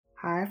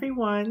Hi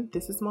everyone,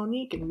 this is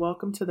Monique and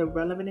welcome to the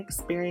Relevant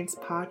Experience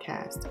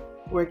podcast,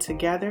 where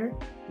together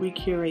we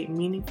curate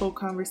meaningful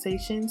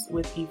conversations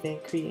with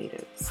event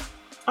creatives.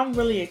 I'm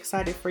really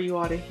excited for you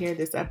all to hear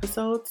this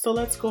episode, so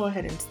let's go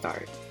ahead and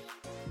start.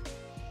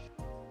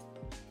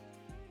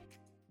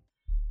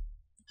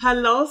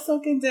 Hello,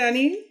 Sylk and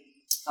Danny.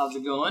 How's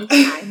it going?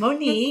 Hi,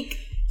 Monique.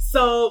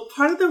 So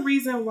part of the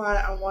reason why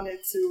I wanted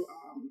to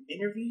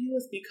interview you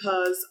is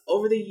because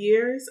over the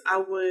years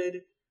I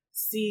would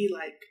see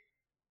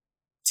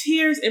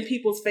tears in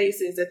people's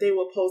faces that they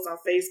would post on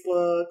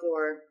Facebook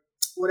or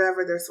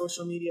whatever their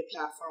social media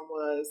platform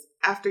was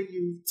after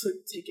you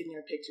taken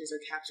their pictures or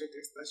captured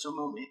their special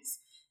moments.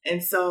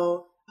 And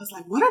so I was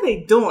like, what are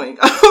they doing?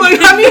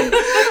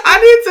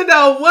 I need to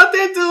know what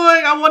they're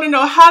doing. I want to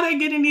know how they're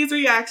getting these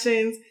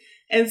reactions.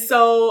 And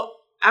so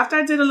after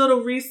I did a little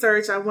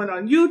research, I went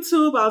on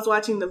YouTube. I was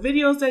watching the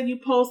videos that you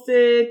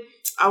posted.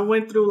 I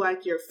went through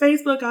your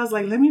Facebook. I was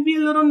like, let me be a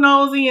little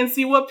nosy and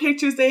see what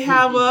pictures they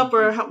have up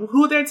or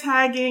who they're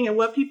tagging and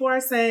what people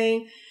are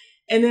saying.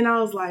 And then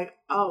I was like,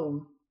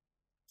 oh,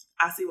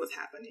 I see what's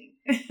happening.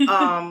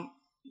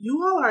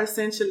 You all are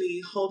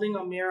essentially holding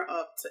a mirror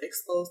up to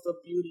expose the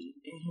beauty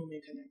in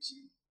human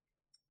connection.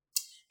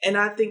 And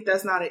I think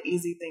that's not an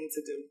easy thing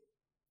to do.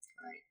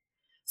 Right?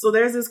 So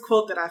there's this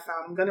quote that I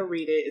found. I'm going to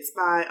read it. It's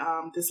by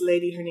this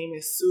lady. Her name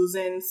is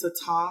Susan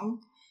Satong.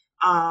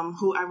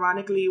 Who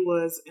ironically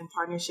was in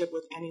partnership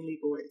with Annie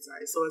Leibovitz,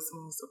 right? So it's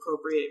most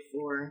appropriate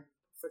for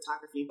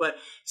photography. But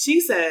she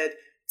said,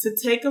 to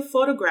take a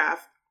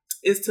photograph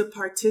is to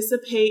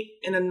participate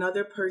in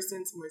another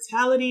person's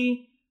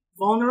mortality,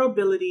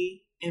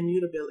 vulnerability, and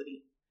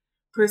mutability.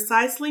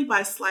 Precisely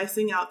by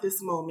slicing out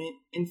this moment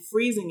and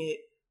freezing it,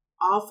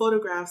 all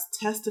photographs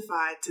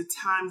testify to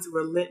time's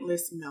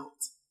relentless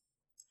melt.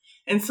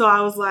 And so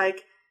I was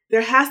like,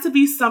 there has to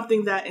be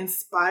something that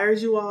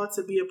inspires you all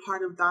to be a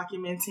part of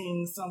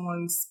documenting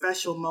someone's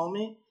special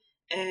moment.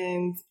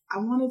 And I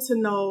wanted to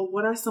know,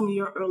 what are some of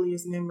your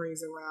earliest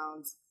memories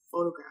around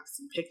photographs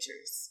and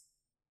pictures?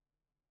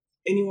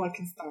 Anyone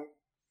can start.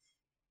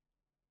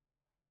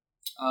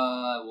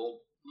 Well,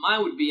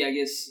 mine would be, I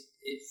guess,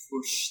 if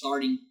we're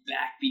starting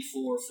back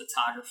before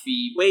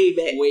photography,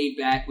 way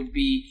back would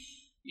be,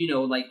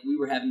 like we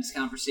were having this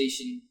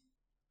conversation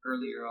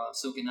earlier,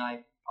 Sylk and I,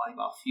 probably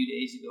about a few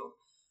days ago,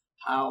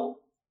 how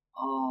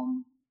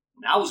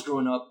when I was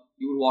growing up,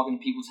 you would walk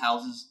into people's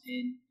houses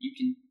and you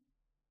can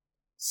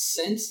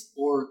sense,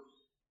 or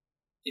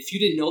if you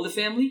didn't know the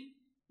family,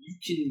 you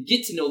can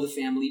get to know the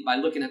family by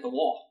looking at the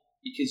wall,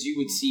 because you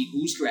would see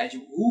who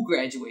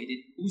graduated,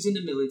 who's in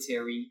the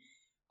military,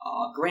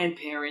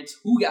 grandparents,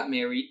 who got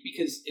married,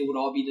 because it would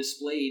all be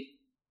displayed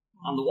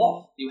on the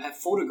wall. You have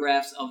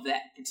photographs of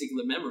that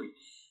particular memory.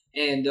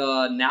 And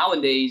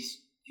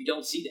nowadays, you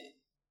don't see that.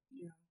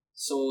 Yeah.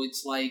 So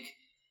it's like,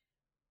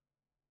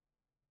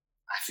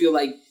 I feel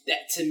like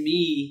that, to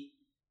me,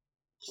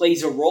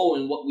 plays a role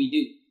in what we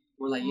do.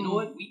 We're like, you know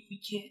what? We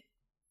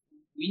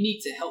need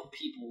to help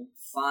people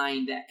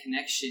find that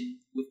connection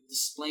with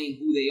displaying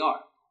who they are,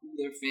 who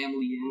their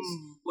family is,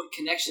 what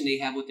connection they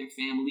have with their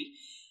family.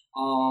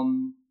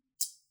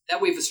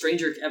 That way, if a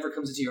stranger ever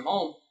comes into your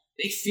home,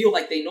 they feel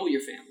like they know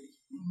your family.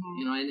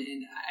 Mm-hmm.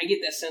 And I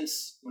get that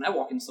sense when I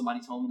walk into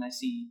somebody's home and I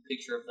see a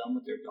picture of them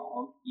with their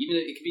dog. Even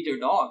if it could be their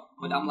dog,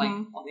 but I'm like,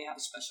 oh, they have a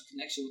special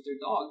connection with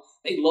their dog.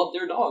 They love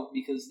their dog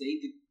because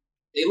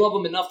they love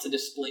them enough to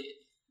display it.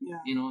 Yeah.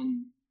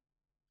 And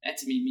that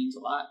to me means a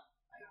lot.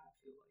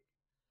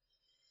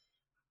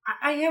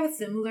 I have a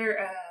similar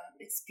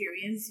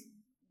experience.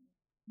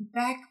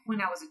 Back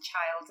when I was a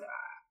child,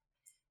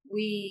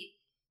 we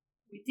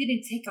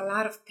didn't take a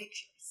lot of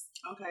pictures.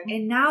 Okay.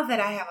 And now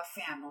that I have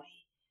a family,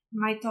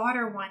 my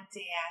daughter one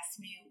day asked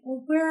me,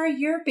 well, where are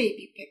your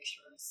baby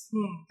pictures?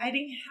 I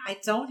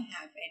don't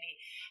have any.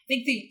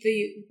 I think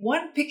the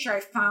one picture I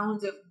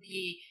found of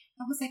me,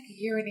 I was like a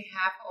year and a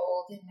half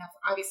old, and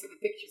obviously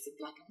the picture's in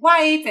black and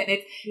white, and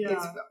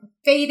it's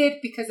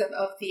faded because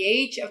of the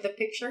age of the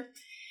picture.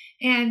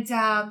 And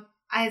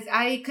as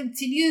I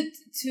continued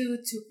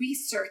to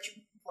research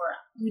for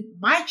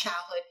my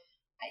childhood,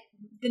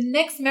 the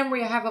next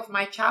memory I have of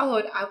my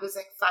childhood, I was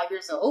like 5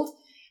 years old.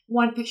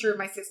 One picture of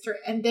my sister,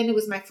 and then it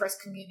was my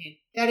first communion.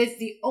 That is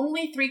the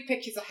only 3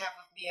 pictures I have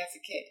of me as a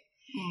kid.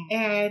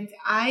 And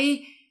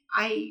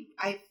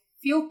I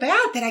feel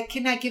bad that I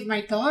cannot give my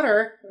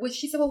daughter what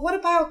she said. Well, what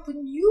about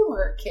when you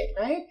were a kid,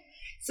 right?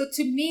 So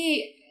to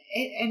me,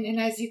 and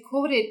as you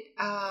quoted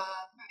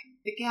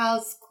the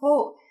gal's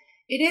quote,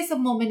 it is a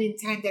moment in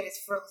time that is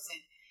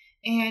frozen,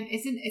 and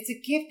it's a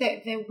gift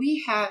that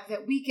we have,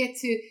 that we get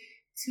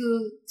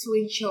to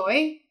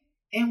enjoy,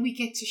 and we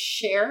get to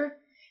share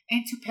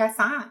and to pass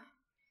on.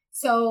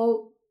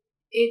 So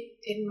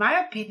in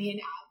my opinion,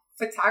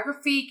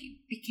 photography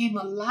became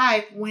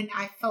alive when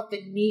I felt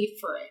the need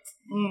for it.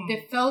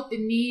 I felt the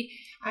need.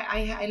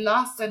 I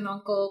lost an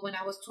uncle when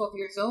I was 12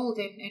 years old,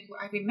 and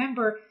I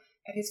remember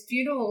at his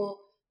funeral,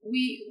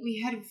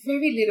 we had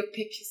very little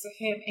pictures of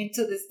him. And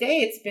to this day,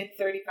 it's been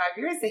 35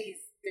 years that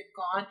he's been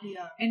gone.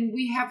 Yeah. And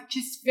we have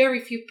just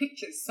very few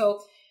pictures. So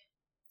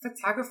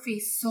photography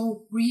is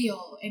so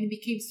real, and it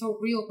became so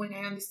real when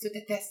I understood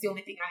that that's the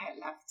only thing I had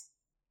left.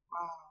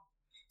 Wow.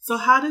 So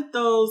how did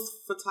those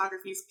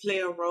photographies play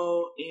a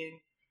role in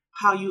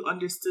how you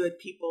understood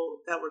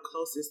people that were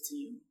closest to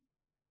you?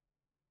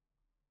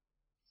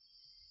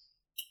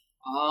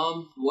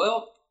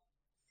 Well,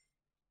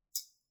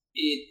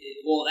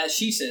 well, as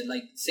she said,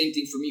 like, same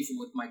thing for me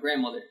with my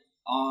grandmother.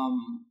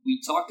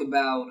 We talked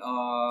about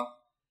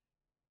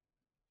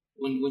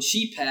when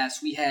she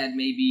passed, we had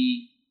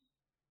maybe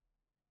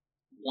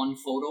one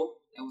photo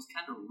that was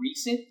kind of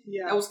recent.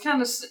 Yeah, that was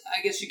kind of,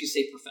 I guess you could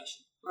say,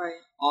 professional. Right.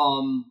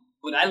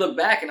 But I look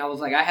back and I was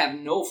like, I have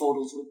no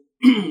photos with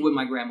with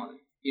my grandmother.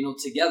 You know,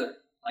 together,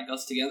 like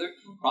us together.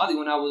 Mm-hmm. Probably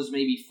when I was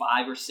maybe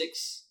 5 or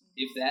 6,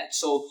 if that.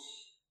 So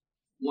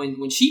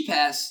when she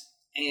passed,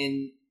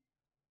 and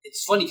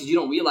it's funny because you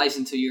don't realize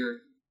until you're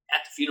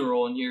at the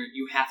funeral and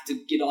you have to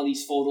get all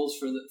these photos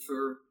for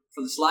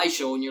the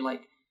slideshow, and you're like,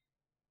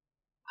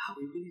 wow,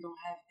 we really don't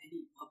have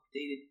any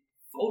updated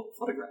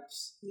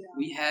photographs. Yeah.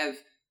 We have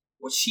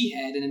what she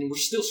had, and then we're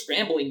still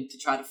scrambling to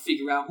try to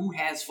figure out who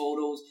has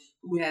photos,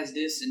 who has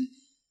this, and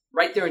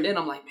right there and then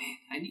I'm like, man,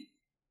 I need,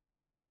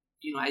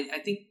 I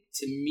think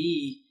to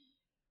me,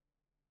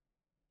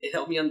 it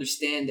helped me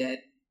understand that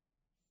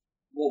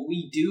what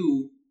we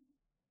do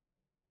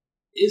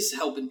is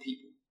helping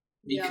people.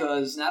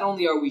 Because not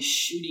only are we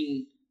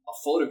shooting a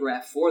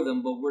photograph for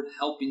them, but we're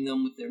helping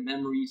them with their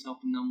memories,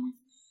 helping them with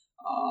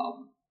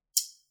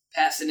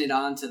passing it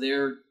on to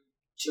their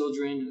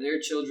children, their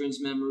children's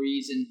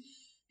memories, and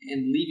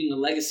leaving a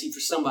legacy for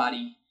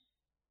somebody.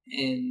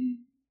 And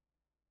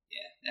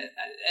yeah,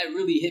 that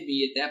really hit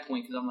me at that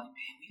point, because I'm like,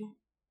 man,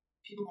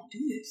 people don't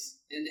do this,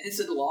 and it's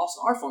a lost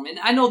art form. And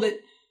I know that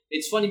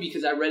it's funny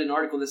because I read an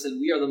article that said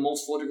we are the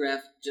most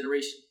photographed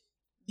generation.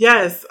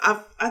 Yes,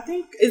 I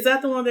think, is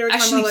that the one they were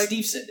talking about? Actually,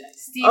 Steve said that.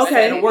 Steve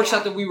okay. At a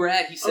workshop that we were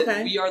at, he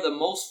said we are the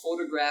most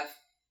photographed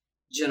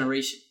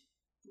generation.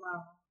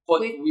 Wow.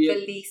 But with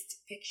the least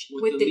pictures.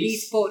 With the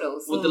least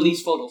photos. With the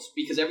least photos,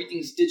 because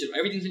everything's digital.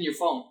 Everything's in your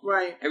phone.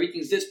 Right.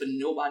 Everything's this, but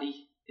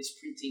nobody is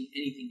printing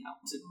anything out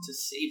to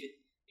save it.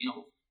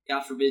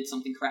 God forbid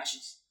something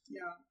crashes.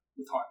 Yeah.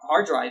 With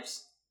hard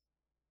drives.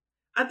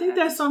 I think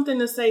that's something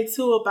to say,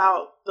 too,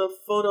 about the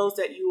photos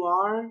that you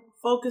are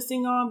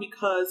focusing on,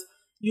 because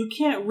you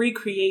can't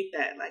recreate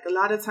that. Like, a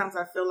lot of times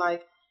I feel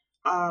like,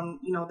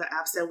 the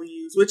apps that we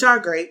use, which are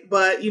great,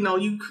 but,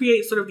 you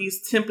create sort of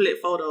these template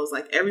photos.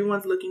 Like,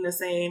 everyone's looking the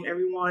same.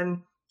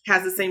 Everyone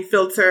has the same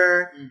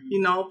filter,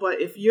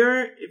 but if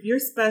your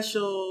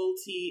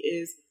specialty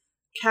is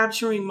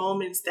capturing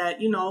moments that,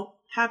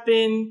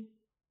 happen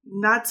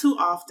not too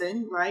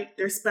often, right?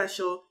 They're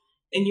special.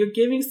 And you're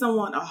giving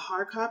someone a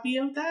hard copy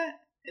of that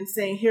and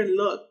saying, here,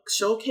 look,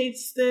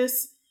 showcase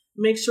this.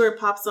 Make sure it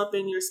pops up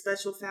in your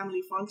special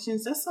family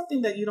functions. That's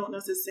something that you don't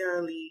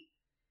necessarily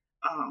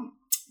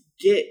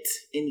get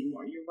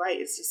anymore. You're right.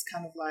 It's just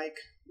kind of like,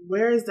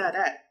 where is that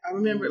at? I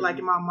remember, like,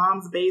 in my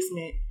mom's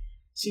basement,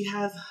 she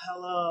has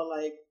hella,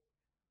 like,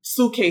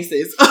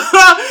 suitcases.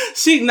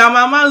 Now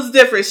my mom's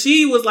different.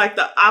 She was like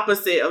the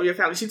opposite of your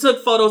family. She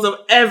took photos of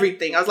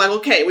everything. I was like,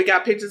 okay, we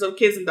got pictures of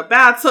kids in the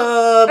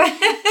bathtub.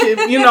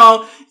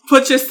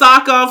 Put your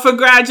sock on for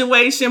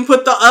graduation.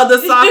 Put the other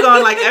sock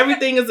on. Like,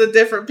 everything is a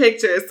different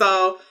picture.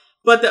 So,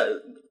 but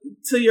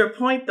to your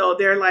point though,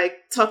 they're like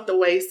tucked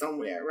away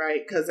somewhere,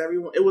 right? Because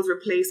it was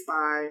replaced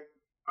by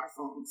our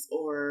phones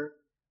or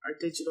our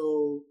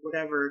digital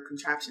whatever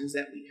contraptions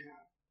that we have.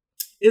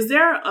 Is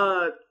there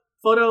a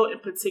photo in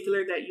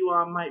particular that you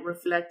all might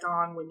reflect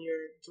on when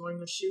you're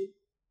doing a shoot?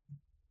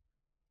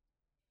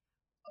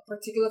 A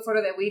particular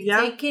photo that we've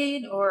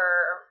taken,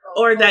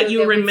 or that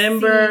you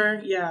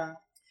remember? Yeah.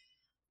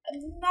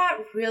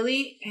 Not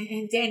really.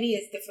 And Danny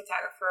is the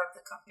photographer of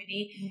the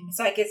company,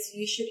 so I guess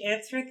you should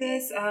answer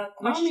this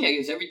question. I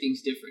guess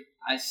everything's different.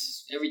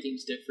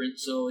 Everything's different,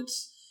 so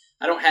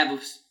I don't have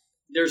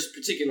there's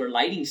particular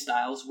lighting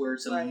styles where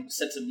it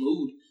sets a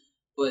mood,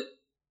 but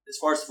as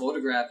far as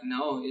photograph,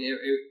 no,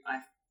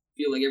 I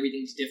feel like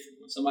everything's different.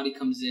 When somebody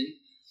comes in,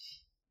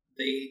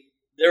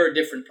 they're a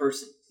different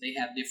person. They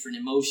have different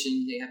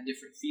emotions. They have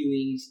different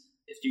feelings.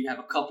 If you have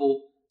a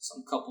couple,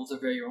 some couples are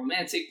very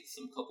romantic.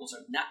 Some couples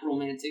are not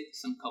romantic.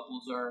 Some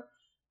couples are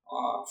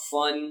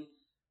fun.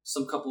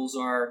 Some couples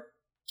are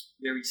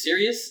very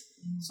serious.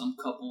 Some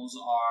couples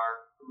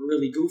are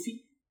really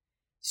goofy.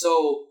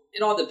 So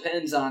it all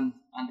depends on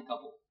the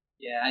couple.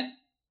 Yeah, I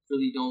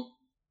really don't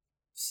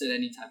set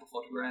any type of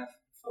photograph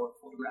for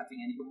photographing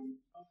anybody.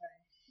 Okay.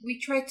 We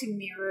try to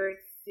mirror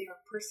their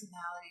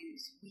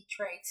personalities. We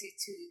try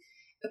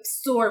to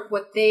absorb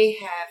what they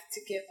have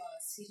to give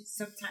us.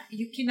 Sometimes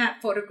you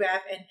cannot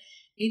photograph an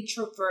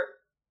introvert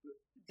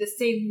the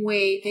same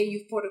way that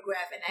you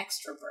photograph an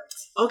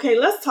extrovert. Okay,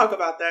 let's talk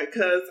about that,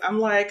 because I'm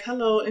like,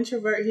 hello,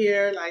 introvert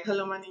here. Like,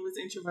 hello, my name is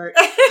introvert.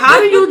 How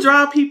do you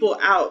draw people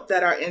out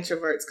that are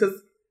introverts?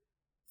 Because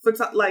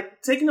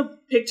taking a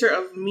picture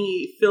of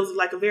me feels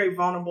like a very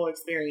vulnerable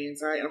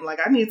experience, right? I'm like,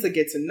 I need to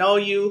get to know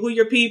you, who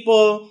your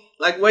people,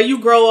 like where you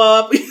grow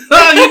up. You know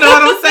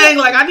what I'm saying?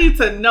 Like, I need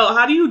to know.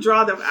 How do you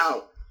draw them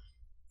out?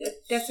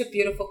 That's a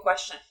beautiful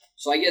question.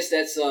 So I guess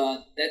that's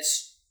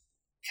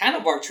kind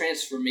of our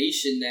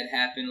transformation that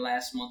happened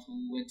last month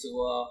when we went to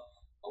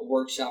a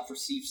workshop for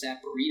Steve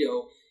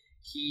Saporito.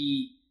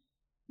 He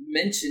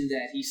mentioned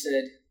that. He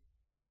said,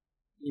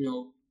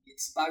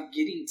 it's about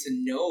getting to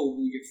know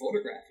who you're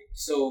photographing.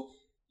 So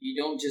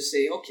you don't just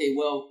say, okay,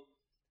 well,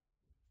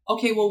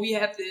 we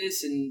have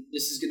this, and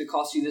this is going to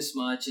cost you this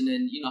much, and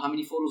then, how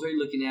many photos are you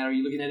looking at? Are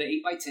you looking at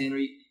an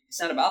 8x10?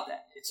 It's not about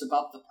that. It's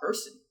about the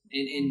person.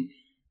 And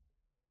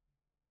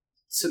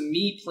to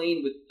me,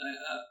 playing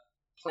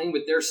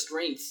with their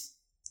strengths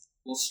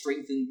will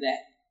strengthen that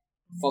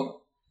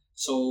photo.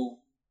 So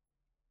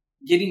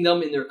getting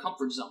them in their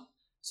comfort zone.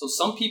 So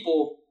some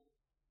people,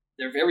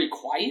 they're very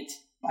quiet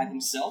by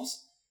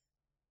themselves,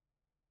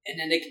 and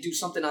then they can do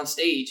something on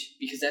stage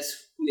because that's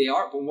who they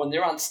are. But when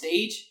they're on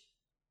stage,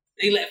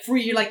 they let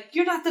free. You're like,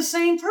 you're not the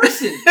same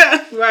person.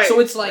 Right. So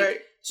it's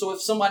like, so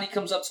if somebody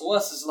comes up to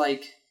us, it's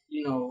like,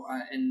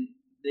 and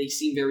they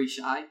seem very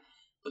shy,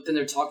 but then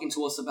they're talking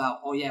to us about,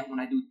 oh yeah, when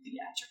I do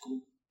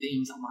theatrical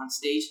things, I'm on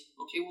stage.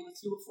 Okay, well,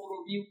 let's do a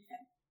photo of you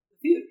at the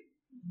theater.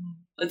 Mm-hmm.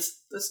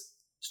 Let's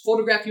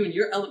photograph you in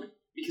your element,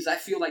 because I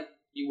feel like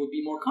you would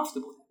be more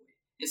comfortable that way,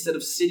 instead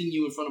of sitting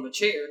you in front of a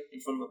chair,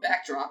 in front of a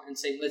backdrop, and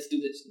saying, let's do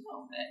this.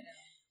 No, man.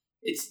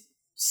 It's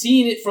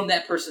seeing it from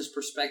that person's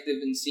perspective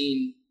and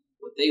seeing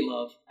what they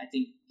love, I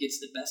think, gets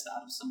the best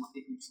out of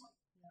somebody who's like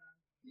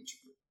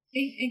introvert.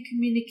 And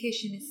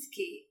communication is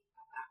key.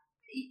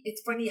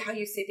 It's funny how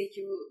you say that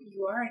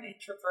you are an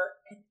introvert,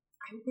 and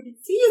I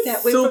wouldn't see you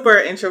that way. Super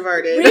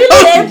introverted.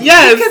 Really?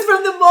 Yes. Because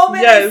from the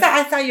moment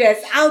I saw you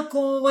as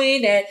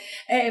outgoing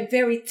and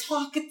very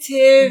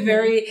talkative,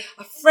 very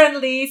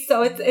friendly.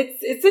 So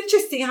it's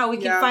interesting how we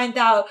can find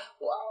out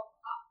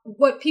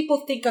what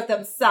people think of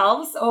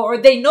themselves, or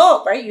they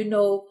know, right? You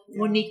know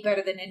Monique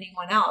better than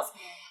anyone else.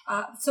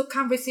 So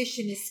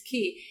conversation is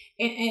key.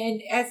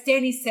 And as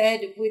Danny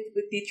said, with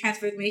the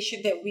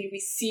transformation that we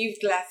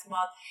received last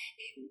month,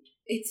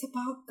 it's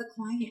about the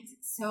client.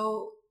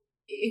 So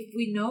if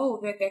we know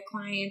that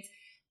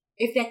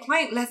if that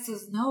client lets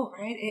us know,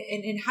 right?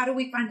 And how do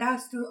we find out?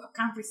 It's through a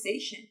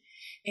conversation.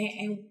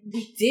 And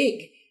we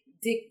dig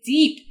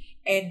deep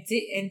and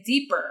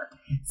deeper.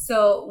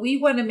 So we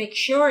want to make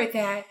sure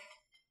that,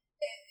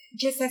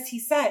 just as he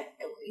said,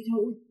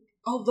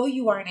 although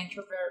you are an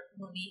introvert,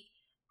 Monique,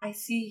 I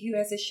see you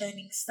as a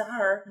shining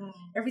star.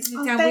 Every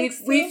single time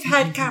we've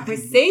had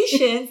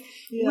conversations,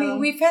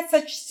 we've had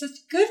such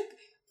good,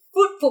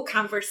 fruitful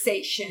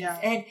conversations.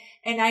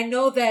 And I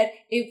know that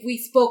if we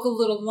spoke a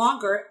little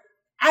longer,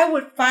 I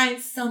would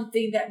find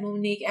something that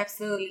Monique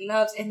absolutely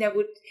loves, and that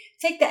would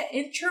take that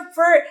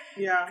introvert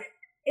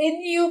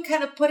in you,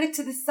 kind of put it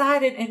to the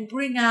side and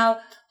bring out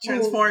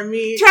transform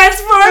you,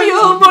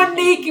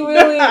 Monique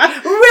really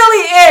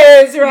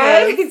is,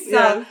 right?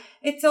 So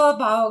it's all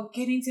about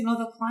getting to know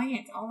the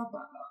client, all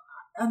about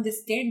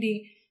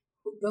understanding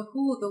the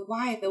who, the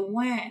why, the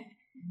when,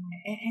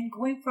 and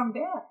going from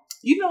there.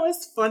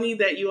 It's funny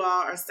that you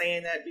all are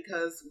saying that,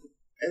 because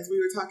as we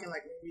were talking,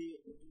 like when we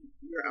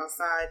were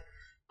outside,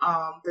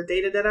 the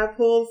data that I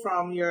pulled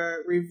from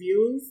your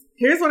reviews,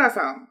 here's what I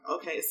found.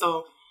 Okay,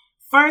 so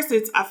first,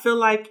 I feel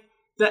like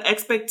the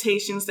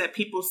expectations that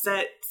people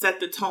set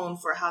the tone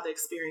for how the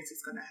experience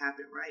is going to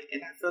happen, right?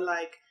 And I feel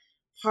like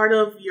part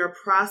of your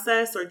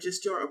process, or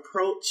just your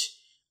approach,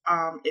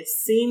 it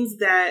seems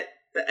that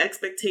the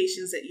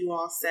expectations that you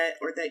all set,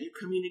 or that you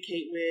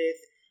communicate with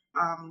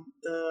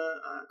the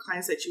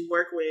clients that you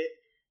work with,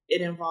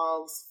 it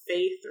involves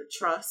faith or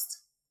trust,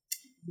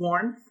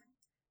 warmth,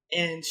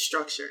 and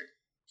structure,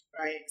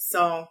 right?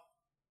 So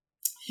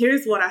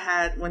here's what I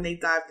had when they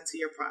dived into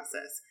your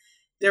process.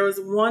 There was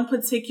one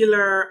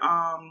particular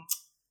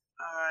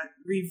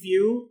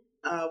review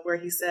where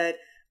he said,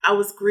 I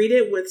was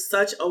greeted with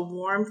such a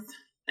warmth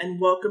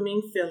and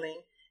welcoming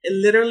feeling. It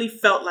literally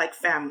felt like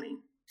family.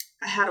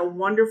 I had a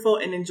wonderful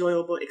and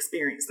enjoyable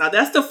experience. Now,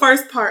 that's the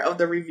first part of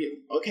the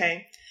review,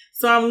 okay?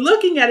 So I'm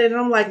looking at it and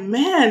I'm like,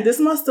 man, this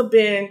must have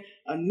been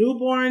a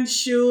newborn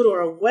shoot or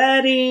a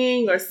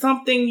wedding or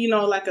something,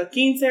 like a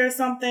quince or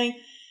something.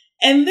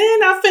 And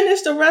then I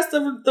finished the rest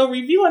of the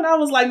review and I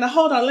was like, now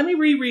hold on, let me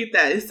reread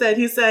that.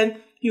 He said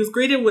he was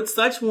greeted with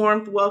such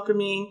warmth,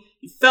 welcoming.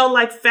 He felt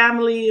like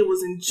family. It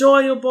was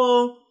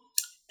enjoyable.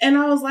 And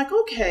I was like,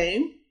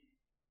 okay,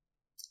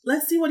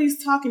 let's see what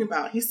he's talking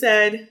about. He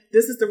said,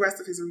 this is the rest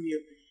of his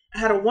review. I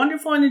had a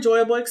wonderful and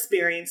enjoyable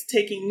experience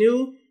taking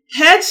new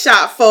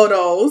headshot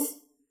photos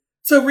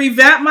to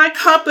revamp my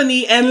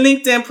company and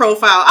LinkedIn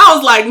profile. I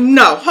was like,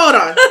 no, hold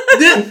on.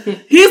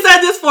 He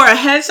said this for a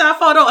headshot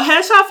photo.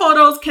 Headshot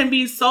photos can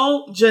be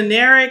so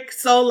generic,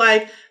 so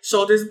like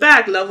shoulders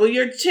back, level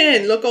your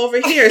chin, look over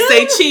here,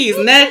 say cheese,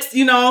 next,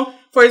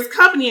 for his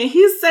company. And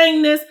he's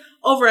saying this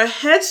over a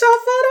headshot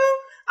photo?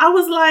 I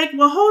was like,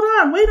 well, hold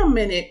on, wait a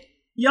minute.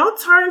 Y'all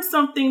turned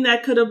something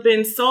that could have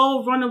been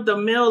so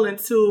run-of-the-mill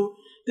into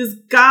this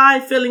guy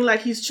feeling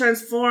like he's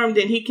transformed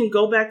and he can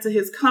go back to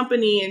his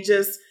company and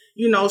just,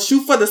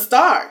 shoot for the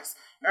stars,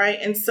 right?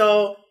 And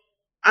so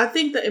I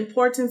think the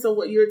importance of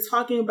what you're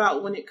talking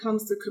about when it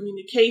comes to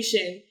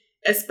communication,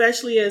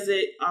 especially as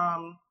it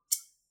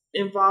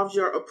involves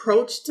your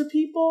approach to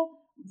people,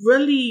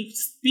 really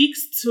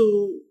speaks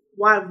to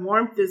why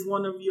warmth is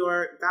one of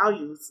your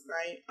values,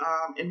 right?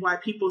 And why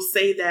people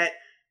say that.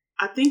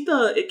 I think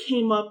it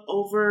came up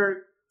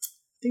over,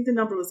 I think the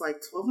number was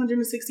like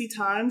 1,260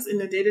 times in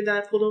the data that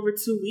I pulled over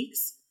 2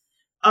 weeks.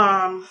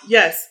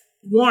 Yes,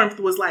 warmth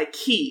was like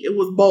key. It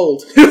was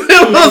bold. It was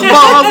bold.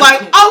 I was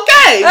like,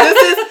 okay,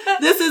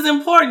 this is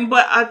important.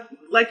 But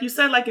like you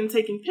said, like in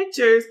taking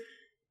pictures,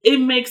 it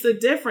makes a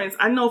difference.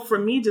 I know for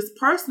me, just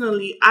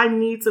personally, I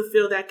need to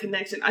feel that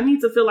connection. I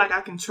need to feel like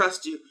I can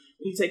trust you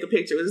when you take a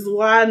picture. This is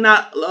why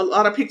not a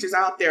lot of pictures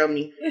out there of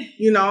me.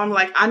 I'm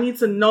like, I need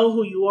to know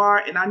who you are,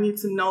 and I need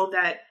to know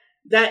that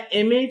that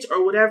image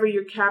or whatever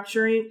you're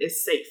capturing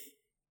is safe.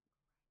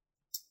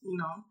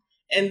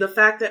 And the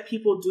fact that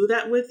people do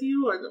that with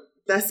you,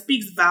 that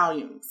speaks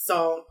volumes.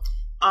 So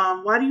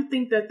why do you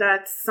think that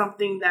that's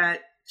something that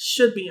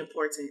should be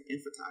important in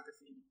photography?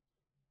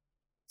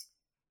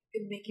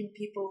 Making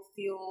people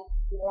feel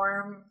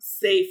warm,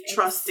 safe,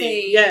 trusting.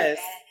 Safe. Yes.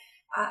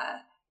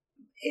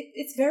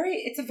 It's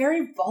a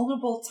very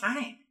vulnerable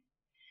time.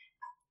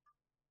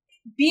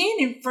 Being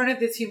in front of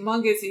this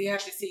humongous, you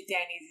have to see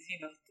Danny's,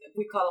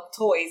 we call them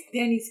toys,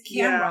 Danny's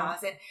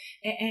cameras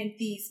and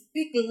these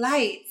big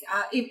lights.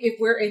 If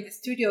we're in the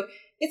studio,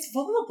 it's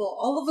vulnerable.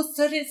 All of a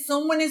sudden,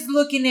 someone is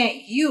looking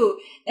at you,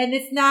 and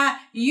it's not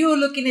you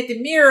looking at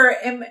the mirror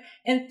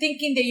and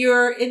thinking that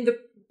you're in the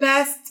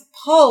best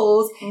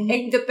pose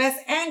and the best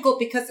angle,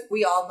 because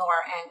we all know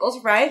our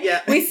angles, right?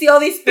 Yeah. We see all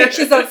these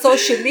pictures on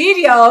social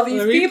media of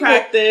these people.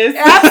 Practice.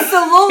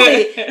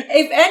 Absolutely.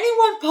 If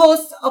anyone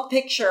posts a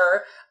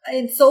picture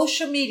in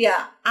social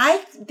media,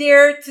 I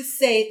dare to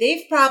say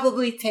they've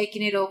probably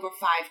taken it over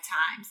 5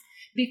 times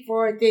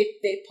before they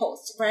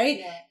post, right?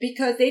 Yeah.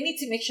 Because they need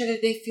to make sure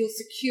that they feel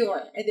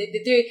secure and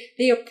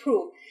they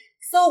approve.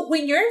 So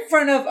when you're in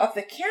front of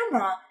the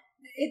camera,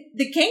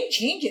 the game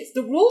changes.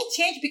 The rules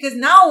change, because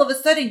now all of a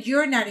sudden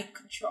you're not in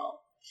control.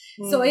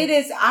 So it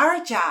is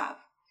our job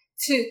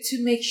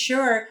to make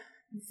sure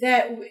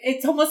that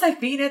it's almost like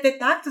being at the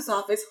doctor's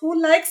office.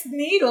 Who likes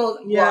needles?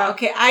 Yeah. Well,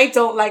 okay, I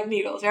don't like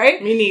needles,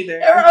 right? Me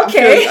neither.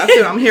 Okay.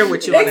 I'm here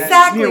with you on that.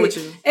 Exactly. I'm here with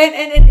you.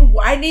 And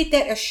I need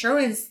that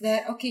assurance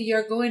that, okay,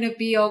 you're going to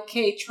be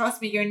okay.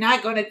 Trust me, you're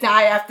not going to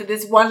die after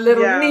this one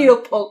little needle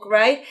poke,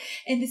 right?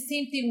 And the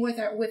same thing with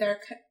our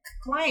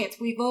clients.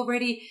 We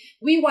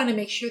want to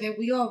make sure that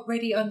we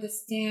already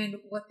understand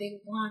what they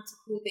want,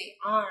 who they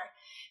are.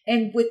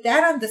 And with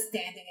that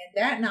understanding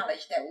and that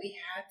knowledge that we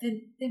have,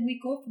 then we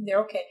go from there.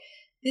 Okay,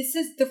 this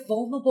is the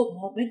vulnerable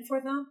moment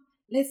for them.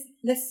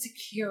 Let's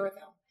secure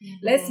them.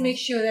 Let's make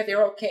sure that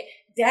they're okay.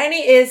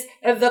 Danny is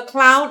the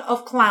clown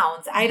of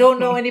clowns. I don't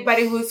know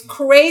anybody who's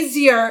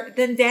crazier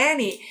than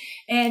Danny.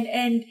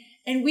 And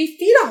we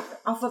feed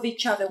off of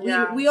each other.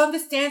 We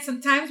understand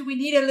sometimes we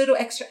need a little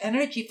extra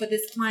energy for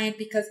this client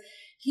because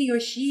he or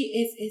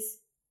she is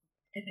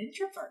an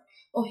introvert,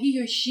 or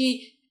he or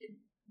she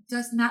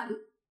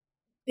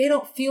they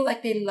don't feel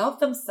like they love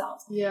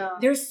themselves. Yeah.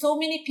 There's so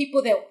many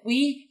people that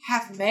we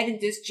have met in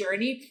this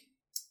journey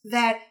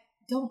that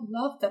don't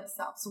love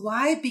themselves.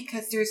 Why?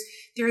 Because there's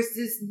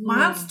this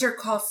monster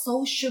called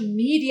social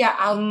media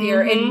out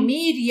there, and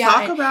media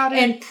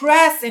and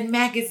press and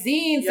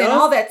magazines and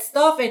all that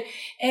stuff,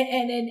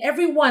 and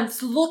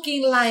everyone's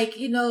looking like,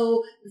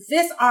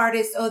 this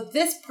artist or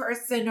this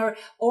person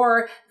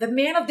or the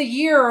man of the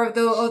year or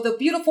the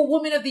beautiful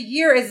woman of the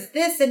year is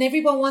this, and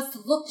everyone wants to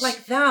look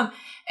like them,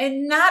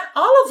 and not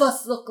all of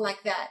us look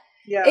like that.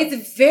 Yeah.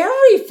 It's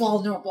very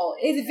vulnerable.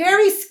 It's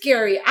very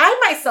scary.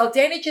 I myself,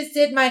 Danny just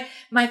did my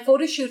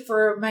photo shoot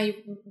for I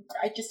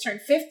just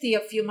turned 50 a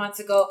few months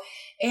ago.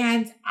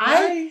 And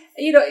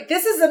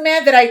this is a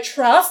man that I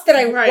trust, that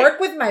I work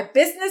with, my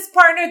business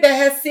partner that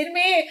has seen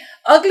me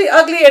ugly,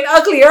 and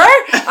uglier,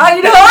 and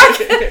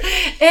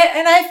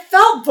I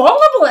felt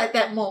vulnerable at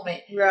that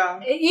moment.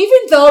 Yeah. Even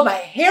though my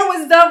hair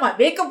was done, my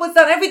makeup was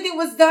done, everything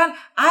was done,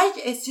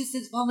 it's just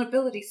this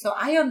vulnerability. So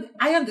I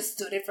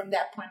understood it from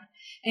that point.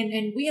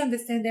 And we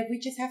understand that we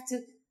just have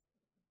to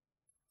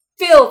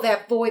fill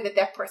that void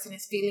that person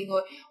is feeling,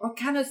 or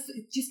kind of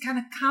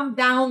calm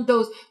down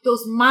those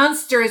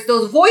monsters,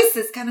 those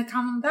voices, kind of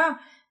calm them down.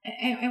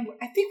 And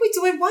I think we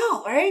do it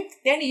well, right?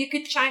 Danny, you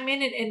could chime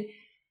in and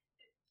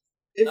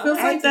it feels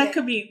like that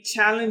could be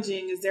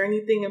challenging. Is there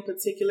anything in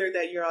particular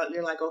that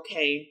you're like,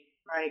 okay,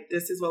 right,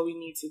 this is what we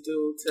need to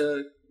do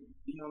to,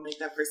 make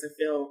that person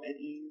feel at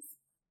ease?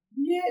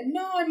 Yeah,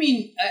 no, I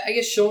mean, I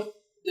guess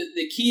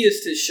the key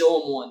is to show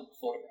them one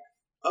photograph.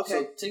 Okay.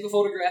 So take a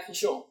photograph and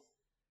show them.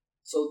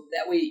 So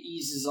that way it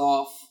eases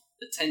off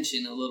the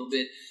tension a little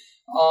bit.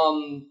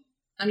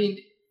 I mean,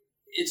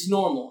 it's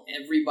normal.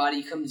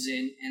 Everybody comes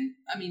in. And,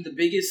 I mean, the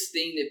biggest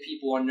thing that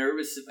people are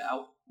nervous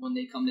about when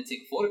they come to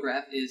take a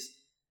photograph is,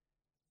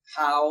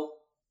 how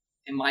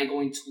am I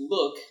going to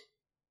look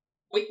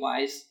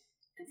weight-wise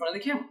in front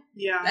of the camera?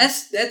 Yeah.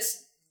 That's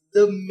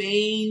the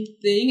main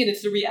thing, and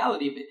it's the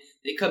reality of it.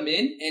 They come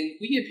in, and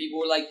we get people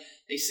who are like,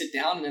 they sit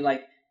down, and they're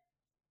like,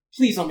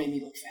 please don't make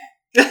me look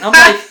fat. And I'm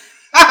like,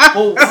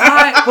 well,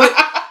 why?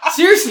 But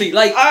seriously,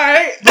 like, all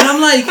right. But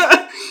I'm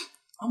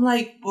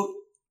like, but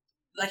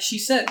like she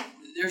said,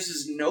 there's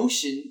this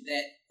notion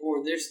that,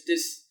 or there's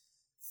this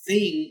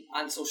thing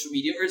on social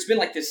media, or it's been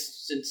like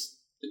this since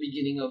the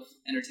beginning of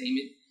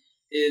entertainment,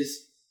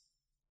 is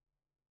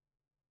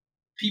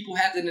people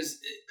have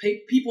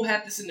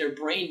this in their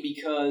brain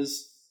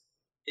because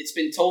it's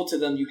been told to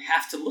them you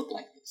have to look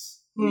like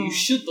this, or you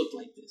should look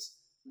like this.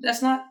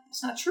 That's not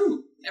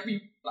true.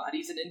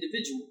 Everybody's an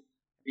individual.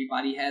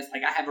 Everybody has,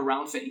 like, I have a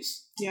round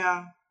face.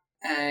 Yeah.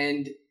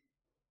 And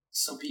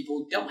some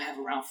people don't have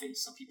a round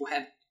face. Some people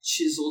have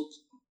chiseled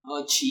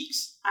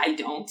cheeks. I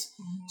don't.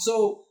 Mm-hmm.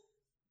 So,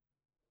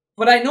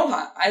 but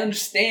I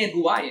understand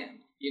who I am.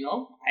 You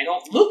know, I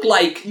don't look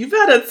like. You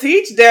better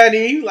teach,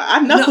 Danny. Like, I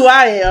know who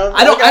I am.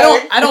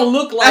 I don't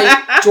look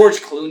like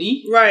George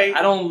Clooney. Right.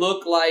 I don't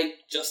look like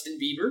Justin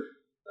Bieber.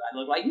 But I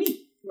look like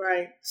me.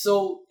 Right.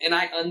 So, and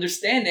I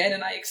understand that,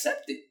 and I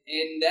accept it,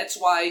 and that's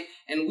why.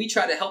 And we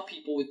try to help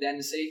people with that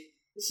and say,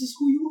 this is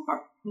who you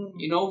are. Mm-hmm.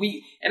 You know,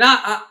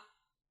 I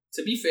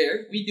to be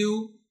fair, we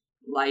do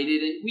light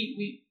it, and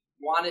we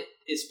want it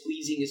as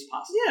pleasing as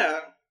possible. Yeah.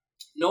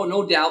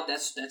 No doubt,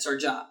 that's our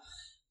job.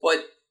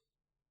 But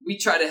we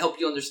try to help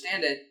you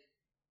understand that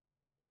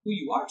who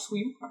you are is who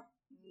you are.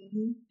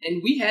 Mm-hmm.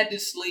 And we had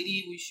this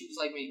lady, she was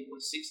like maybe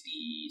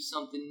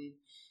 60-something.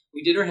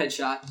 We did her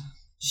headshot.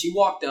 She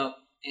walked up,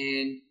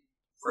 and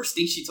first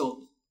thing she told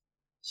me,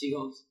 she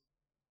goes,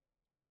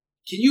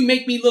 "Can you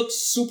make me look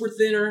super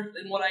thinner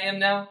than what I am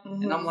now?"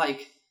 Mm-hmm. And I'm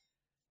like,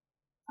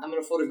 I'm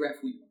going to photograph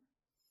who you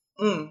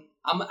are.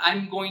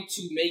 I'm going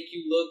to make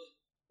you look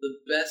the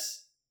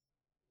best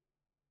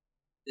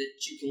that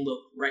you can look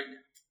right now.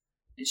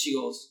 And she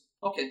goes,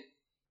 "Okay,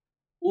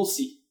 we'll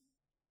see."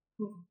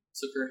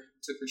 Took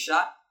her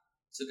shot,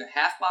 took a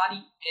half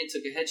body, and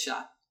took a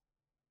headshot.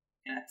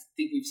 And I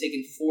think we've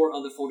taken 4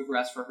 other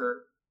photographs for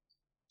her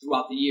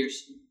throughout the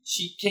years.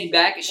 She came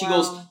back and she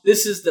goes,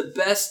 "This is the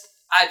best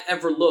I've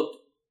ever looked.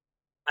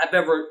 I've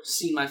ever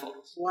seen my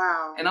photos."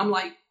 Wow. And I'm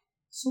like,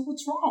 "So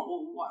what's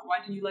wrong? Well, why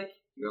didn't you like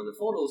your other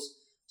photos?"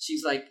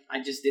 She's like,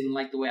 "I just didn't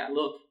like the way I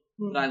look.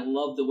 But I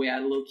love the way I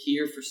look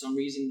here. For some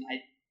reason,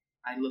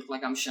 I look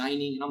like I'm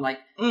shining." And I'm like,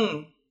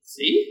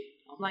 "See?"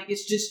 I'm like,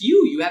 "It's just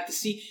you. You have to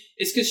see."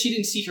 It's because she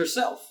didn't see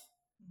herself.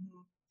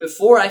 Mm-hmm.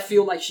 Before, I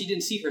feel like she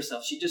didn't see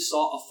herself. She just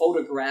saw a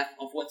photograph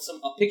of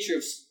a picture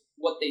of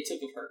what they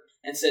took of her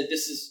and said,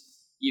 "This is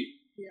you."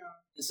 Yeah.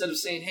 Instead of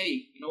saying,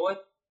 "Hey, you know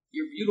what?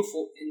 You're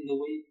beautiful in the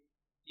way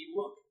you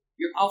look.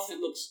 Your outfit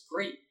looks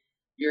great.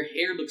 Your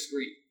hair looks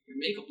great. Your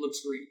makeup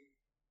looks great.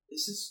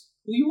 This is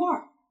who you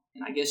are."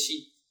 And I guess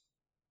she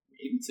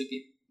maybe took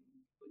it.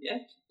 But yeah,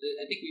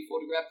 I think we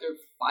photographed her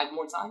 5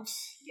 more times.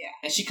 Yeah.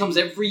 And she comes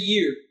every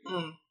year.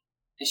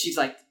 And she's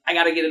like, "I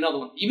got to get another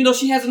one." Even though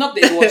she has an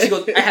updated one, she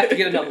goes, "I have to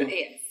get another one."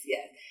 Yes.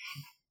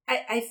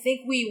 I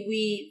think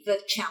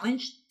the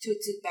challenge,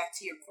 to back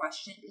to your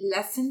question,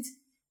 lessened.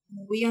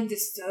 We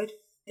understood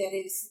that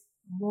it is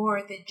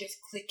more than just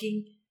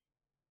clicking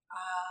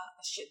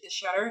the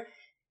shutter.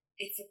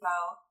 It's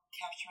about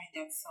capturing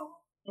that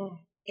soul.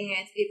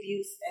 And if you,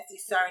 as you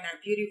saw in our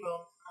beauty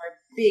room, our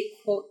big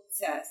quote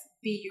says,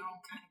 "Be your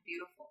own kind of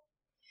beautiful."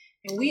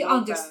 And we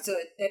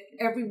understood that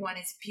everyone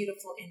is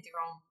beautiful in their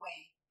own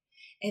way.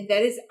 And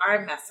that is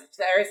our message.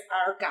 That is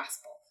our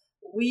gospel.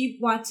 We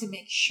want to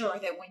make sure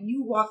that when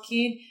you walk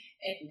in,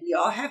 and we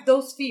all have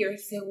those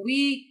fears, that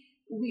we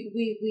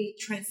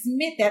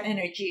transmit that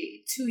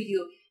energy to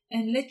you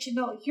and let you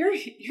know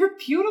you're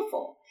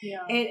beautiful.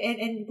 Yeah.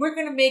 And we're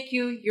going to make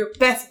you your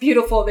best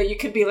beautiful that you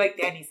can be, like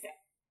Danny said.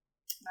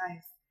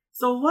 Nice.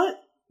 So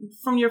what,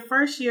 from your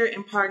first year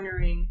in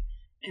partnering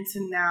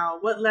into now,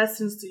 what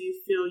lessons do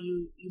you feel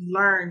you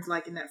learned,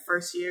 like, in that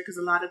first year? Because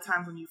a lot of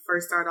times when you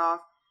first start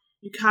off,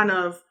 you kind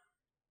of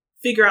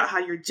figure out how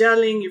you're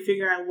gelling, you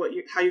figure out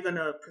how you're going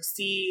to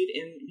proceed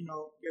in,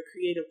 your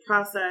creative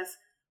process.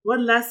 What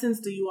lessons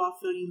do you all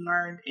feel you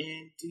learned,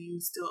 and do you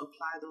still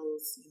apply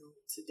those,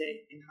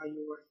 today in how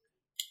you work?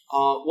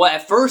 Well,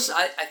 at first,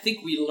 I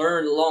think we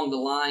learned along the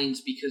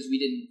lines because we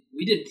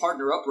didn't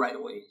partner up right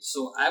away.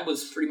 So I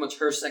was pretty much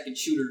her second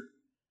shooter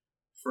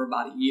for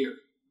about a year.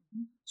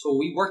 So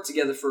we worked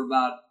together for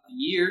about a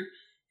year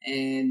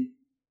and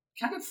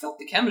kind of felt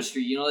the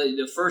chemistry.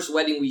 The first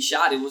wedding we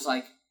shot, it was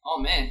like, oh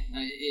man,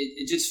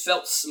 it just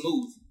felt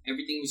smooth.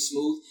 Everything was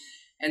smooth.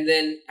 And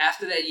then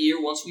after that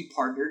year, once we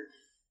partnered,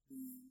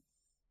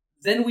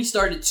 then we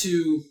started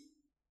to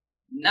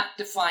not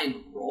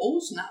define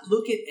roles, not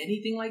look at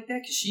anything like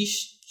that, because she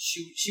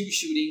was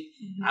shooting,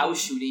 I was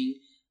shooting.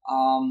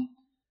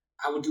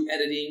 I would do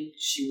editing.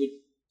 She would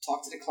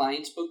talk to the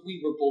clients, but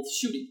we were both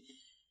shooting.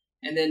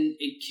 And then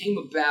it came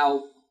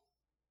about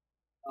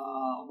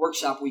a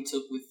workshop we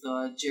took with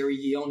Jerry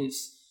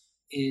Guionis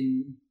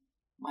in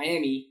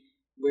Miami,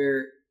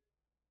 where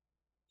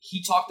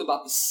he talked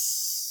about the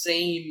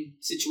same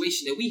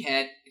situation that we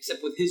had,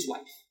 except with his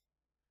wife.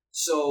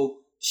 So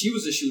she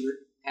was a shooter,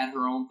 had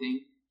her own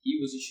thing. He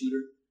was a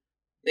shooter.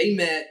 They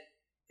met.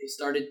 They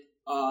started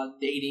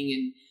dating,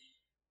 and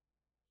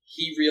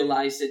he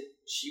realized that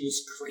she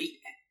was great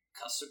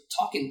at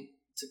talking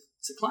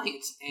to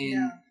clients,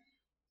 and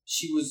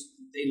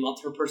they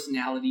loved her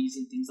personalities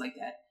and things like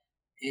that.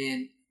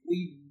 And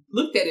we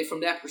looked at it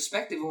from that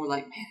perspective, and we're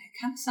like, man,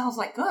 it kind of sounds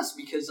like us,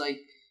 because like,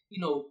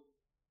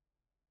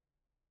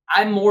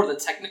 I'm more the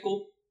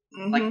technical.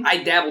 Like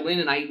I dabble in,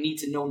 and I need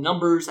to know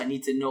numbers. I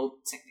need to know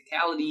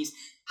technicalities.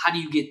 How do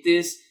you get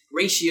this?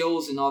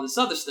 Ratios and all this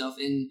other stuff.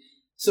 And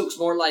Sylk's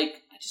more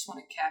like, I just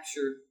want to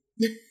capture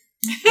the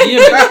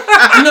image.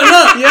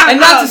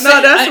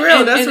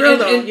 That's real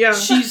though. Yeah.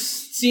 She's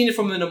seeing it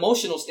from an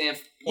emotional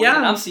standpoint,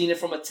 and I'm seeing it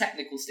from a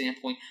technical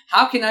standpoint.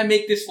 How can I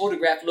make this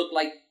photograph look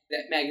like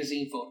that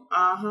magazine photo?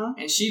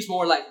 And she's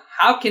more like,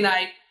 how can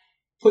I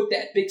put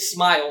that big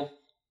smile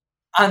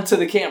onto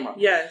the camera?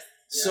 Yes.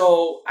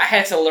 So I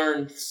had to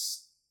learn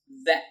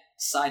that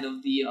side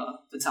of the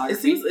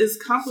photography. It's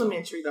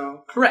complimentary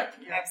though. Correct.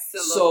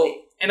 Absolutely.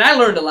 So, and I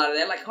learned a lot of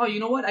that. Like, oh, you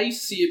know what? I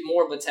used to see it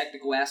more of a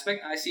technical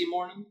aspect. I see it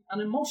more on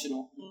an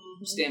emotional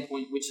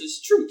standpoint, which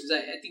is true, because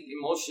I think the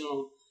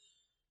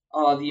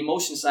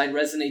emotion side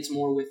resonates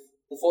more with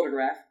the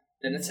photograph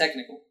than the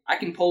technical. I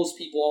can pose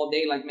people all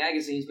day like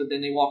magazines, but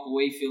then they walk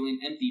away feeling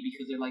empty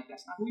because they're like,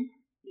 that's not who you are.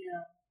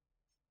 Yeah.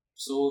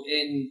 So,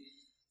 and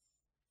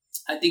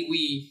I think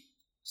we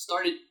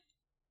started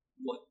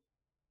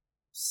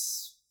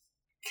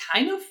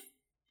kind of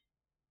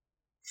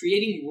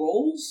creating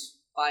roles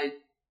by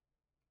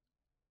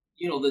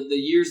the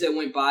years that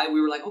went by.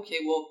 We were like, okay,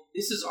 well,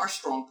 this is our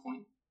strong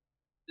point.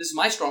 This is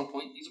my strong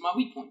point. These are my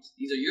weak points.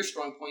 These are your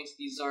strong points.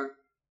 These are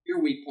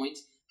your weak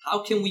points.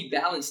 How can we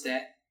balance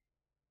that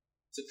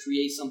to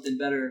create something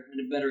better and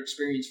a better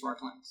experience for our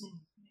clients?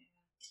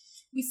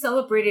 We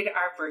celebrated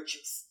our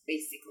virtues,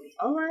 basically.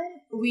 All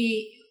right.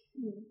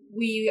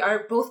 We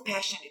are both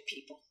passionate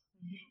people.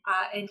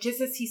 And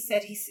just as he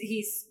said,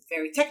 he's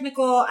very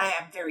technical. I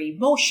am very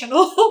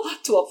emotional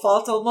to a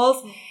fault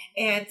almost.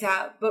 And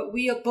but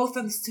we both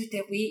understood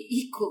that we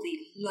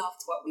equally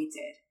loved what we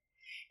did.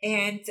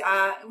 And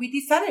we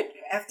decided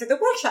after the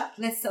workshop,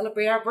 let's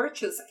celebrate our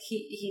virtues.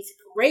 He's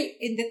great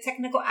in the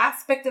technical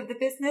aspect of the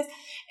business,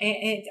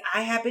 and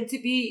I happen to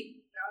be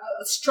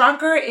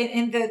stronger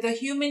in the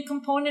human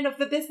component of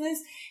the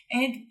business.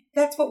 And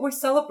that's what we're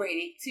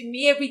celebrating. To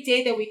me, every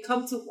day that we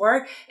come to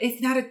work,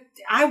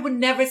 I would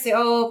never say,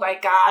 oh my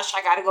gosh,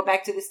 I got to go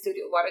back to the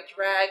studio. What a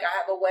drag. I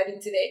have a wedding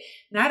today.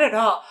 Not at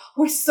all.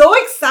 We're so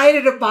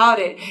excited about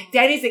it.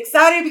 Danny's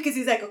excited because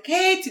he's like,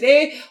 okay,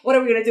 today, what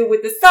are we going to do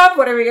with the sun?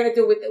 What are we going to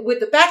do with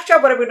the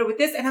backdrop? What are we going to do with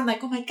this? And I'm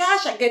like, oh my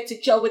gosh, I get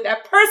to gel with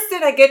that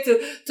person. I get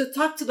to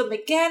talk to them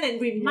again and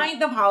remind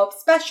them how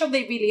special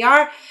they really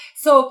are.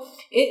 So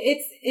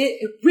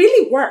it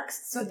really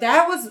works. So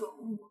that was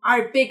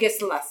our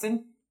biggest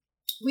lesson.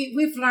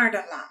 We've learned a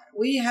lot.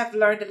 We have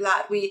learned a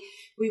lot. We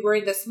were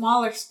in the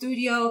smaller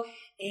studio,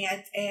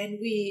 and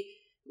we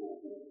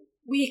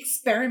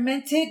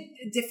experimented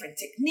different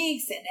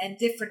techniques and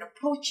different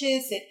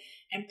approaches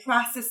and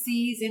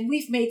processes, and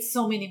we've made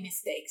so many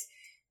mistakes,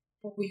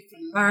 but we've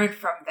learned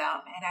from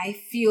them, and I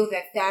feel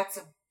that that's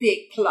a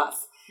big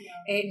plus.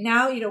 Yeah. And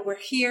now, we're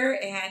here,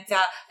 and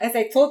as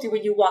I told you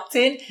when you walked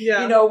in,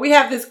 we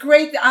have this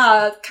great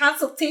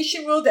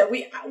consultation room that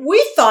we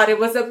thought it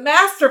was a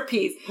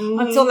masterpiece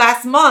until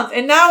last month.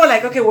 And now we're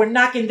like, okay, we're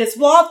knocking this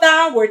wall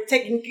down. We're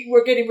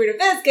getting rid of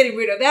this, getting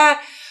rid of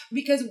that,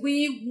 because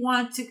we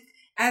want to,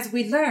 as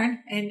we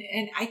learn,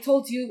 and I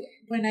told you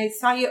when I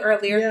saw you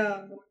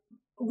earlier,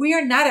 we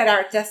are not at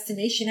our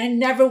destination. I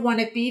never want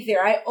to be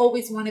there. I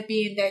always want to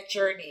be in that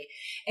journey.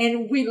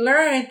 And we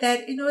learned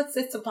that,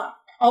 it's about,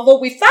 although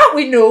we thought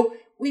we knew,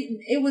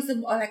 it was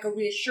like a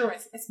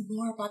reassurance. It's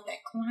more about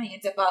that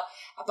client,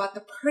 about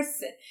the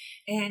person.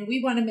 And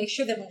we want to make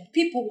sure that when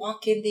people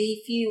walk in,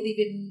 they feel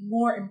even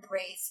more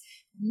embraced,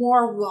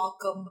 more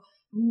welcome.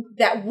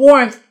 That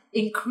warmth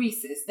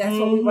increases. That's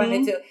what we want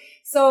to do.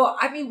 So,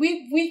 I mean,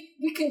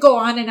 we can go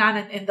on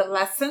in the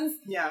lessons.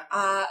 Yeah.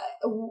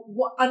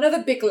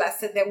 Another big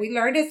lesson that we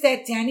learned is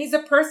that Danny's a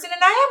person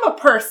and I am a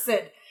person.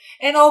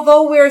 And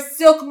although we're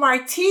Sylk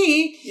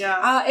Marti,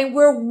 and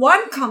we're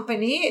one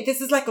company, this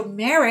is like a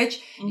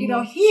marriage,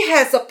 he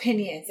has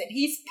opinions and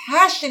he's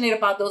passionate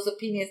about those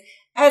opinions,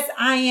 as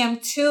I am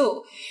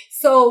too.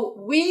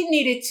 So we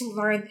needed to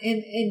learn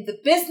in the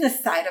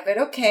business side of it.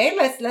 Okay,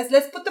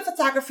 let's put the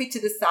photography to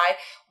the side.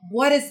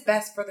 What is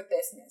best for the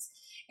business?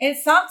 And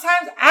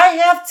sometimes I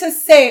have to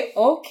say,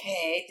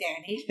 okay,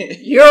 Danny,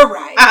 you're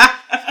right.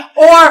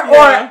 Or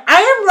I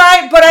am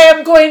right, but I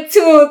am going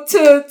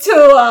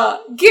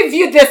to give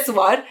you this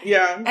one.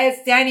 Yeah. As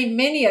Danny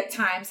many a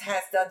times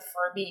has done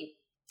for me.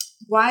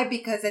 Why?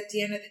 Because at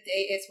the end of the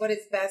day, it's what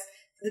is best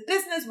for the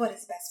business, what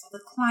is best for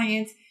the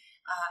client,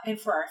 and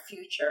for our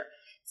future.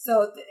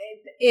 So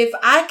if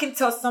I can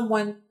tell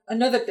someone,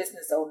 another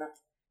business owner,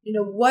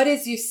 what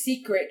is your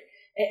secret?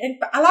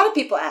 And a lot of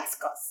people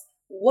ask us,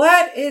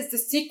 what is the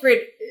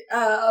secret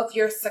of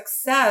your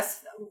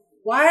success?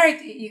 Why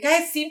you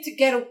guys seem to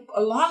get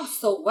along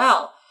so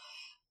well?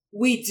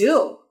 We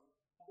do.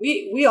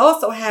 we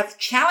also have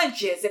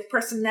challenges and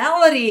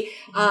personality,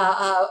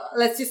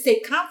 let's just say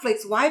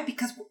conflicts. Why?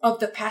 Because of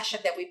the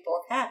passion that we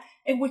both have.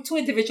 And we're two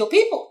individual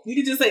people. You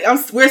can just say,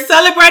 we're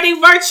celebrating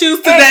virtues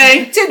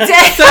today.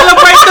 Today.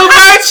 Celebrate the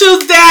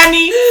virtues,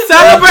 Danny.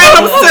 Celebrate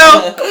them,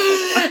 Sylk.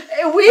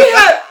 We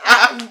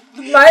have,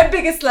 my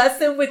biggest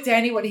lesson with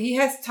Danny, what he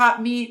has taught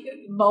me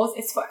most,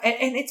 is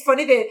and it's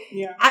funny that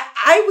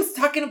I was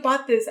talking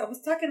about this. I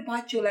was talking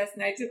about you last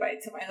night to my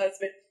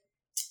husband,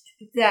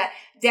 that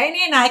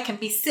Danny and I can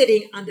be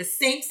sitting on the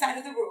same side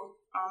of the room,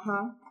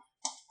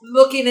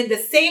 looking in the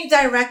same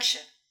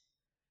direction.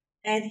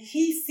 And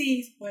he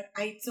sees what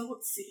I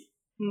don't see.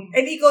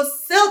 And he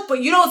goes, Sylk,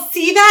 but you don't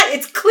see that?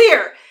 It's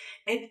clear.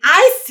 And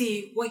I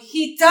see what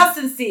he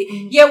doesn't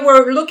see. Yet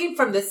we're looking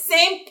from the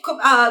same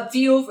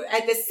view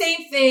at the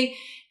same thing.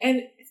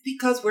 And it's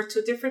because we're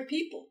two different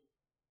people.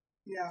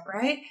 Yeah.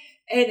 Right?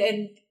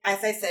 And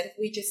as I said,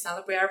 we just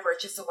celebrate our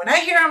virtues. So when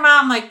I hear him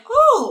out, I'm like,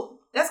 oh,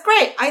 that's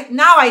great.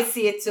 Now I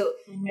see it too.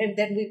 And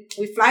then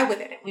we fly with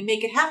it and we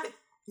make it happen.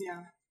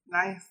 Yeah.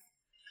 Nice.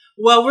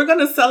 Well, we're going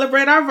to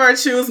celebrate our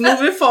virtues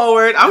moving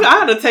forward. I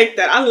had to take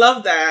that. I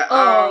love that.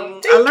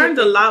 I learned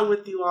a lot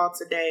with you all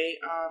today.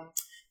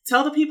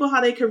 Tell the people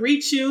how they can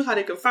reach you, how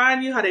they can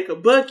find you, how they can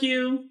book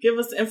you. Give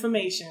us the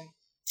information.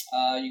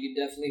 You can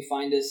definitely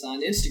find us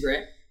on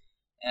Instagram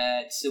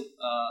at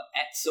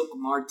Sylk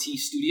Marti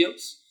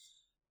Studios.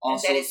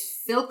 Also, and that is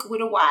Sylk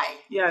with a Y.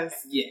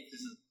 Yes. Yeah.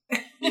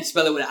 You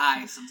spell it with an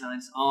I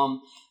sometimes.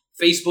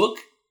 Facebook,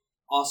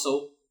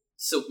 also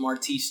Sylk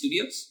Marti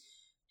Studios.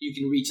 You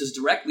can reach us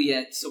directly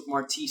at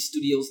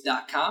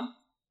sylkmartistudios.com,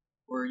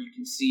 where you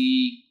can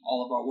see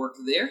all of our work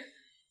there.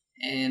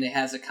 And it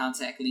has a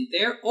contact link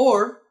there.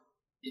 Or,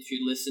 if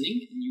you're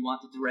listening and you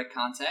want the direct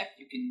contact,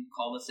 you can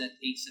call us at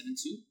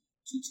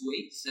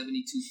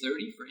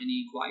 872-228-7230 for any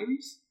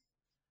inquiries.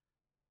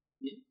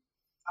 Yeah.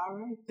 All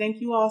right.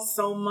 Thank you all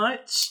so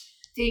much.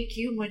 Thank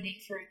you,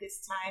 Monique, for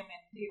this time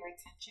and your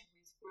attention.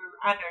 We're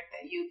honored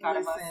that you thought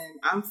of us.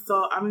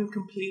 I'm in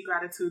complete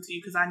gratitude to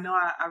you because I know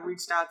I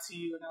reached out to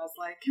you and I was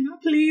like, can I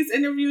please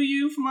interview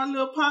you for my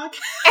little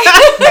podcast?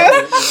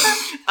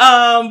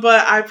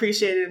 But I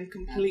appreciate it. I'm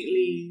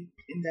completely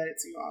indebted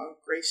to you all.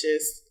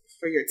 Gracious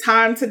for your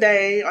time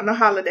today on the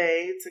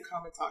holiday to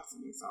come and talk to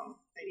me. So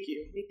thank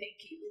you. We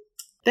thank you.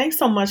 Thanks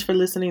so much for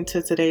listening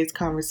to today's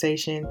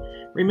conversation.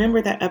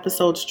 Remember that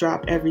episodes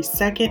drop every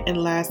second and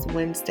last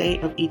Wednesday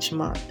of each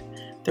month.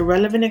 The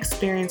Relevant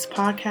Experience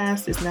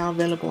podcast is now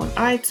available on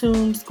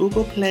iTunes,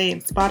 Google Play,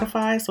 and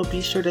Spotify, so be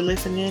sure to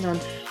listen in on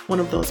one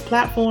of those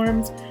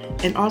platforms.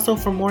 And also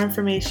for more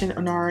information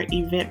on our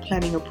event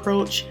planning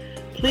approach,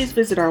 please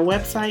visit our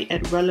website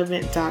at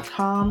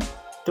relevant.com.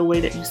 The way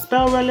that you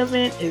spell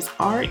relevant is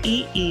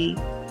REELLAVENT.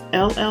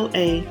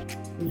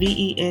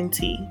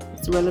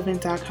 It's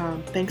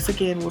relevant.com. Thanks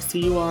again. We'll see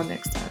you all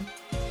next time.